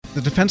The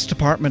Defense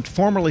Department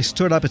formally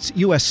stood up its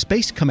U.S.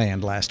 Space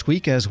Command last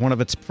week as one of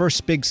its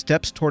first big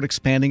steps toward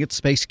expanding its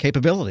space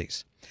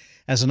capabilities.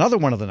 As another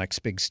one of the next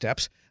big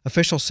steps,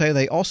 officials say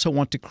they also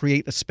want to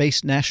create a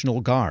Space National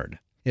Guard.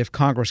 If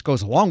Congress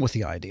goes along with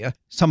the idea,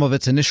 some of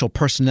its initial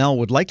personnel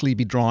would likely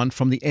be drawn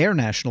from the Air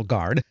National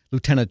Guard.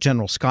 Lieutenant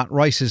General Scott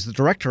Rice is the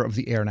director of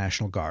the Air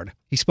National Guard.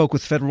 He spoke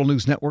with Federal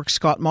News Network's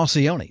Scott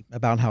Maucione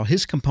about how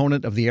his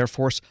component of the Air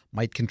Force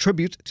might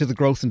contribute to the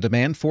growth in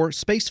demand for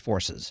space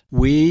forces.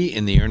 We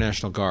in the Air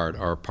National Guard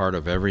are part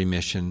of every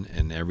mission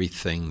and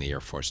everything the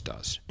Air Force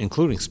does,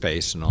 including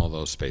space and all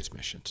those space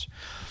missions.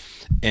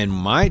 And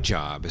my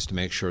job is to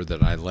make sure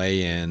that I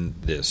lay in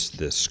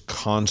this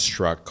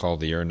construct called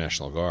the Air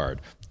National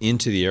Guard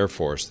into the Air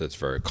Force that's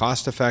very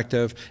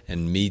cost-effective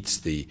and meets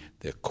the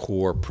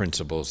core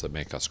principles that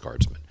make us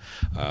guardsmen.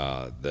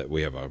 That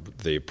we have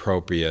the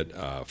appropriate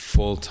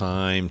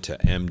full-time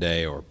to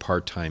M-day or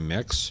part-time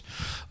mix.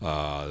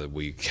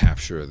 We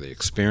capture the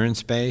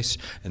experience base,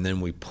 and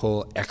then we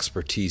pull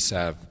expertise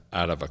out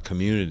of a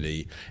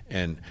community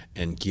and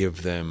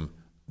give them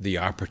the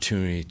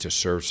opportunity to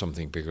serve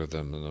something bigger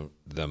than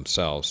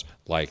themselves,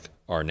 like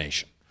our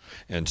nation.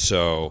 And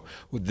so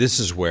this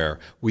is where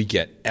we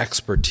get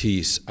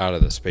expertise out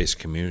of the space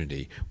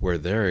community, where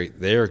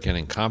they are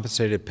getting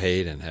compensated,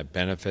 paid, and have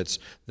benefits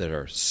that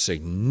are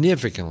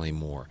significantly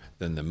more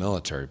than the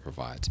military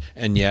provides.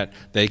 And yet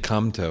they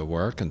come to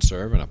work and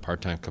serve in a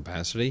part-time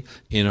capacity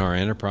in our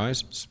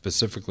enterprise,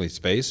 specifically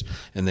space,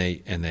 and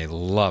they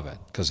love it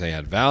because they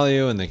add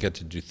value and they get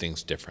to do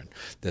things different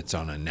that's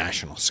on a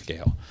national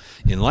scale.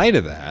 In light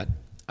of that,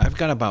 I've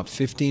got about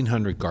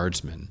 1,500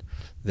 guardsmen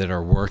that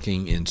are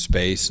working in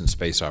space and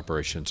space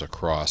operations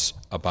across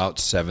about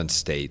 7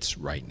 states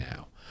right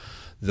now.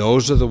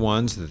 Those are the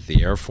ones that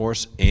the Air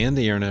Force and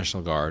the Air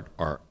National Guard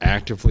are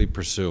actively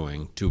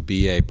pursuing to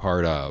be a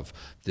part of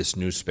this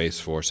new Space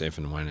Force if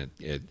and when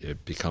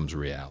it becomes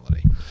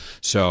reality.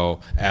 So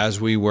as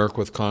we work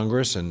with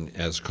Congress and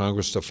as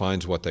Congress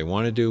defines what they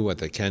want to do, what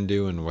they can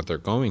do, and what they're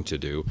going to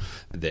do,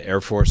 the Air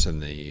Force and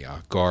the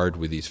Guard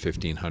with these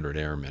 1,500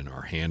 airmen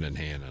are hand in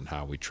hand on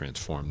how we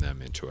transform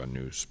them into a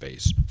new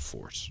Space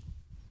Force.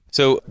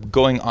 So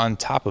going on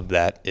top of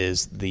that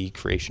is the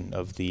creation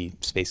of the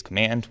Space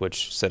Command,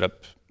 which set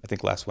up, I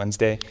think, last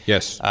Wednesday.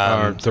 Yes,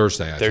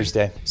 Thursday, I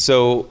think.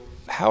 So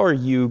how are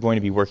you going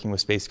to be working with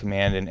Space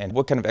Command, and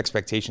what kind of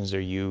expectations are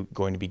you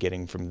going to be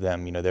getting from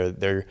them? You know,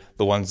 they're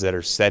the ones that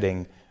are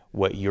setting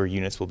what your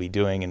units will be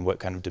doing and what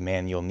kind of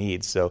demand you'll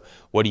need. So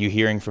what are you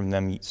hearing from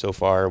them so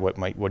far? What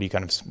are you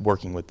kind of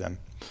working with them?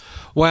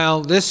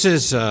 Well, this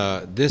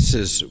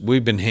is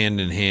we've been hand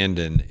in hand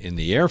in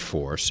the Air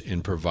Force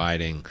in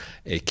providing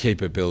a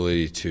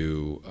capability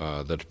to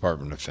the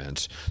Department of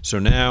Defense. So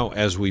now,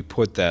 as we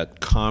put that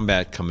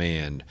combat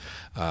command,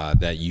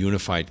 that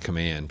unified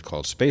command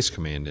called Space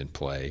Command in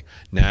play,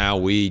 now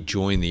we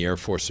join the Air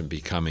Force in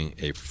becoming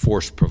a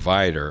force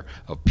provider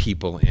of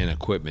people and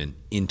equipment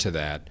into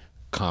that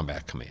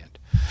combat command.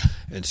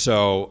 And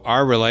so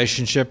our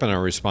relationship and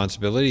our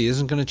responsibility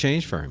isn't going to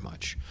change very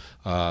much.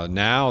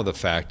 Now the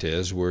fact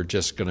is we're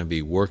just going to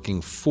be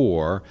working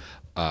for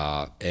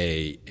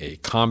a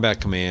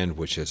combat command,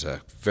 which is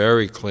a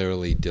very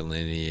clearly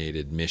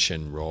delineated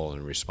mission, role,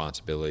 and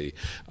responsibility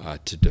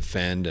to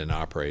defend and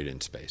operate in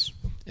space.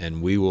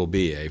 And we will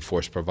be a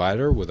force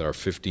provider with our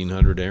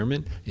 1,500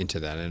 airmen into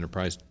that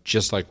enterprise,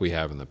 just like we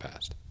have in the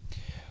past.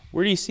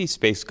 Where do you see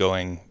space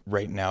going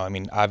right now? I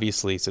mean,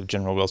 obviously, so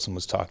General Wilson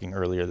was talking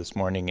earlier this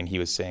morning, and he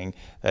was saying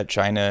that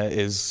China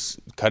is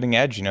cutting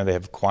edge. You know, they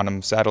have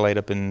quantum satellite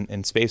up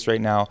in space right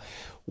now.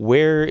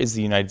 Where is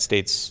the United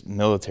States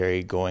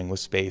military going with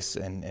space,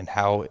 and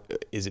how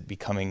is it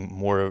becoming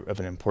more of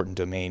an important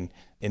domain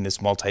in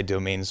this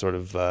multi-domain sort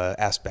of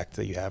aspect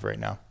that you have right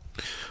now?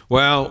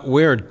 Well,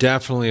 we're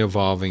definitely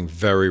evolving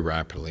very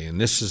rapidly,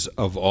 and this is,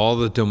 of all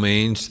the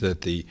domains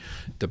that the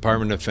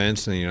Department of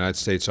Defense in the United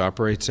States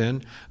operates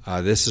in,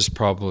 this is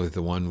probably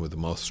the one with the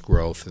most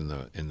growth in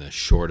the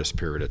shortest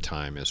period of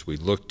time as we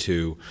look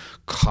to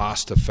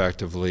cost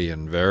effectively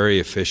and very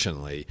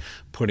efficiently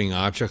putting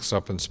objects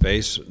up in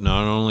space,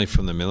 not only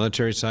from the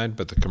military side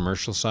but the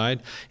commercial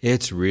side.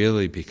 It's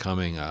really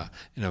becoming an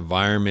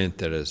environment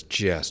that is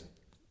just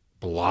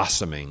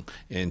blossoming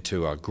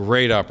into a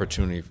great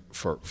opportunity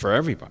for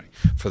everybody,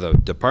 for the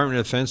Department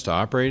of Defense to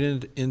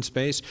operate in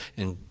space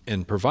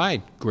and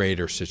provide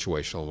greater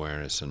situational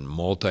awareness and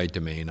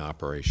multi-domain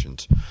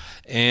operations,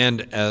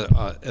 and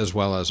as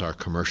well as our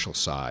commercial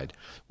side,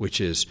 which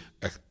is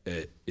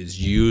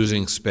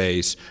using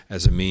space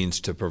as a means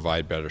to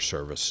provide better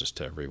services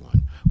to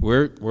everyone.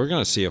 We're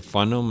going to see a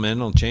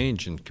fundamental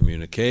change in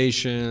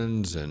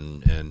communications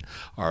and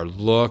our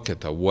look at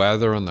the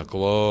weather on the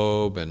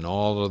globe and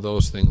all of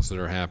those things that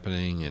are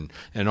happening,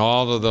 and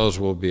all of those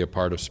will be a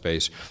part of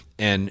space.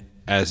 And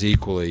as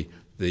equally,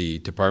 the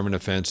Department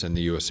of Defense and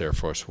the U.S. Air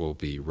Force will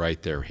be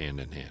right there hand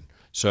in hand.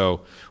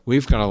 So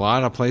we've got a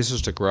lot of places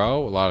to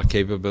grow, a lot of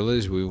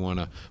capabilities we want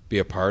to be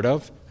a part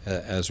of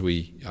as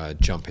we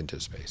jump into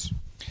space.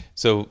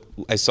 So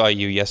I saw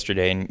you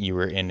yesterday, and you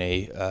were in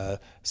a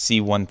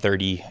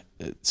C-130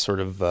 sort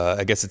of,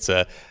 I guess it's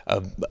a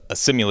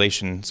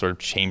simulation sort of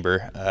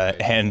chamber.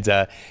 And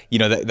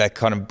that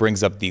kind of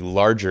brings up the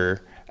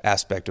larger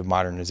aspect of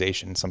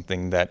modernization,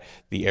 something that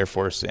the Air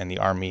Force and the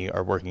Army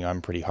are working on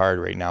pretty hard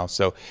right now.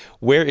 So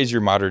where is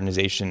your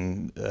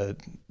modernization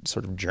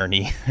sort of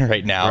journey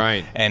right now?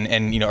 Right.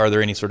 And are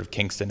there any sort of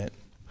kinks in it?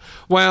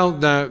 Well,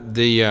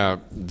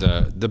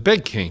 the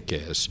big kink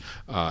is,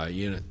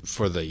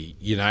 for the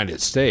United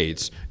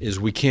States,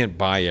 is we can't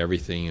buy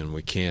everything and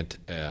we can't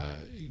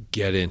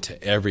get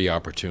into every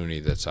opportunity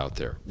that's out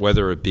there,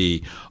 whether it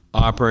be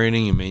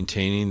operating and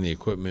maintaining the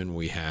equipment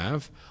we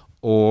have,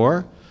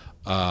 or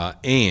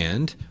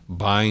and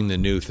buying the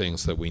new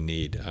things that we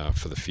need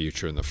for the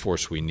future and the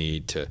force we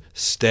need to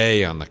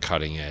stay on the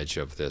cutting edge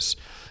of this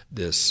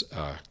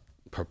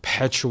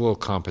perpetual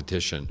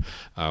competition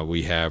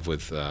we have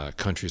with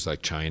countries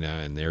like China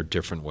and their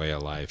different way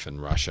of life, and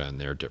Russia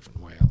and their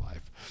different way of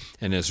life.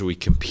 And as we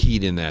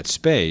compete in that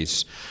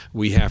space,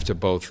 we have to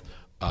both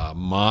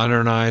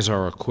modernize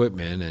our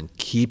equipment and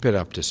keep it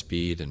up to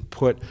speed, and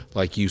put,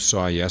 like you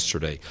saw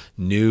yesterday,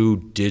 new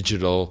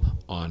digital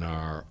on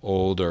our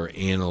older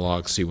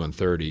analog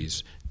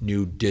C-130s,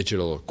 new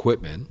digital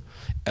equipment.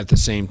 At the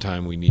same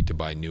time, we need to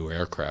buy new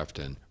aircraft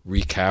and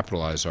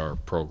recapitalize our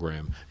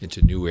program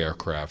into new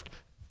aircraft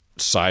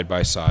side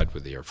by side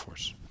with the Air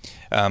Force.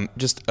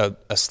 Just a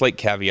slight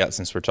caveat,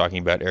 since we're talking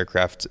about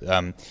aircraft.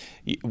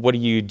 What are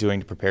you doing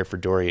to prepare for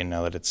Dorian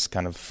now that it's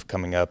kind of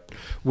coming up?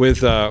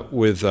 With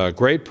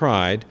great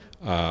pride,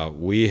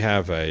 we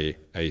have a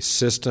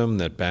system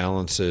that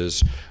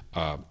balances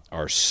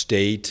our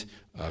state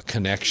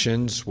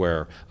connections,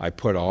 where I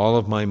put all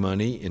of my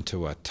money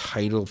into a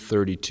Title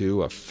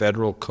 32, a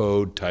federal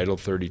code Title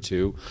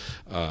 32,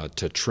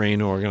 to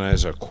train,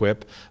 organize,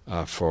 equip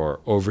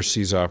for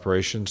overseas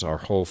operations, our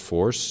whole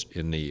force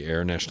in the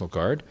Air National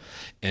Guard.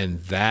 And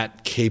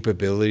that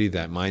capability,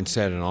 that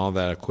mindset, and all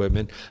that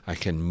equipment, I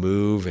can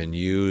move and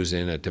use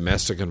in a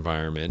domestic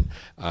environment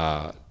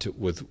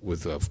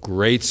with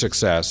great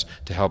success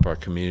to help our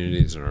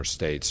communities and our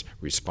states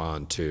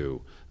respond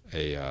to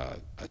a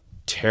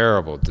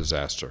terrible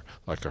disaster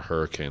like a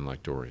hurricane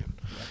like Dorian.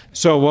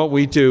 So what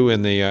we do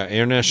in the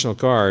Air National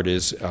Guard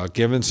is,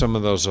 given some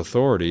of those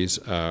authorities,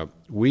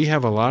 we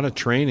have a lot of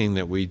training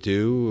that we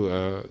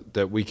do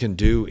that we can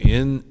do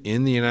in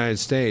the United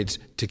States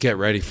to get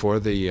ready for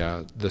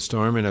the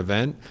storm and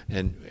event.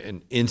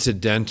 And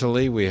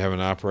incidentally, we have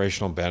an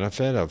operational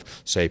benefit of,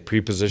 say,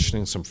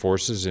 pre-positioning some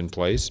forces in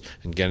place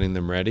and getting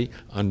them ready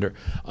under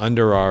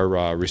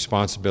our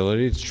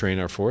responsibility to train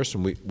our force.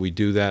 And we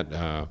do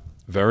that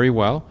very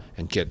well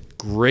and get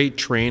great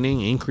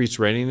training, increased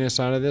readiness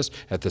out of this.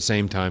 At the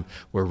same time,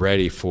 we're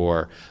ready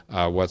for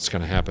what's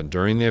going to happen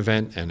during the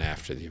event and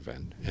after the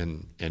event,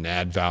 and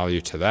add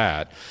value to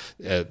that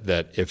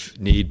if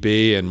need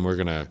be, and we're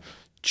going to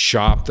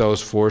chop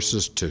those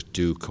forces to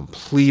do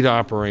complete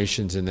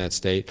operations in that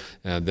state,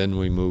 and then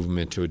we move them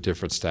into a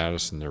different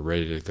status and they're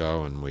ready to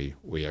go, and we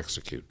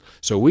execute.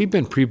 So we've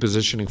been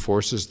pre-positioning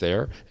forces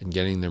there and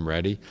getting them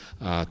ready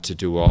to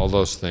do all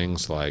those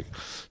things like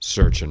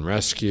search and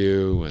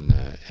rescue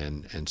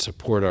and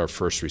support our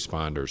first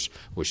responders,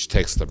 which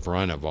takes the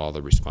brunt of all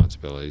the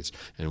responsibilities.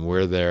 And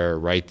we're there,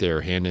 right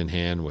there, hand in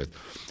hand with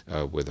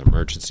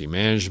emergency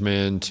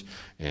management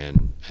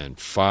and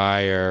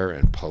fire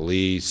and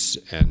police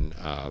and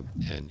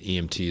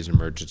EMTs,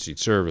 emergency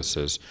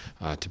services,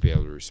 to be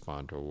able to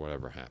respond to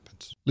whatever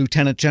happens.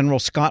 Lieutenant General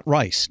Scott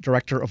Rice,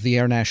 Director of the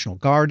Air National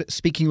Guard,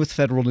 speaking with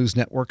Federal News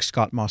Network's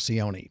Scott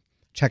Maucione.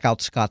 Check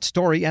out Scott's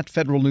story at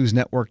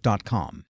federalnewsnetwork.com.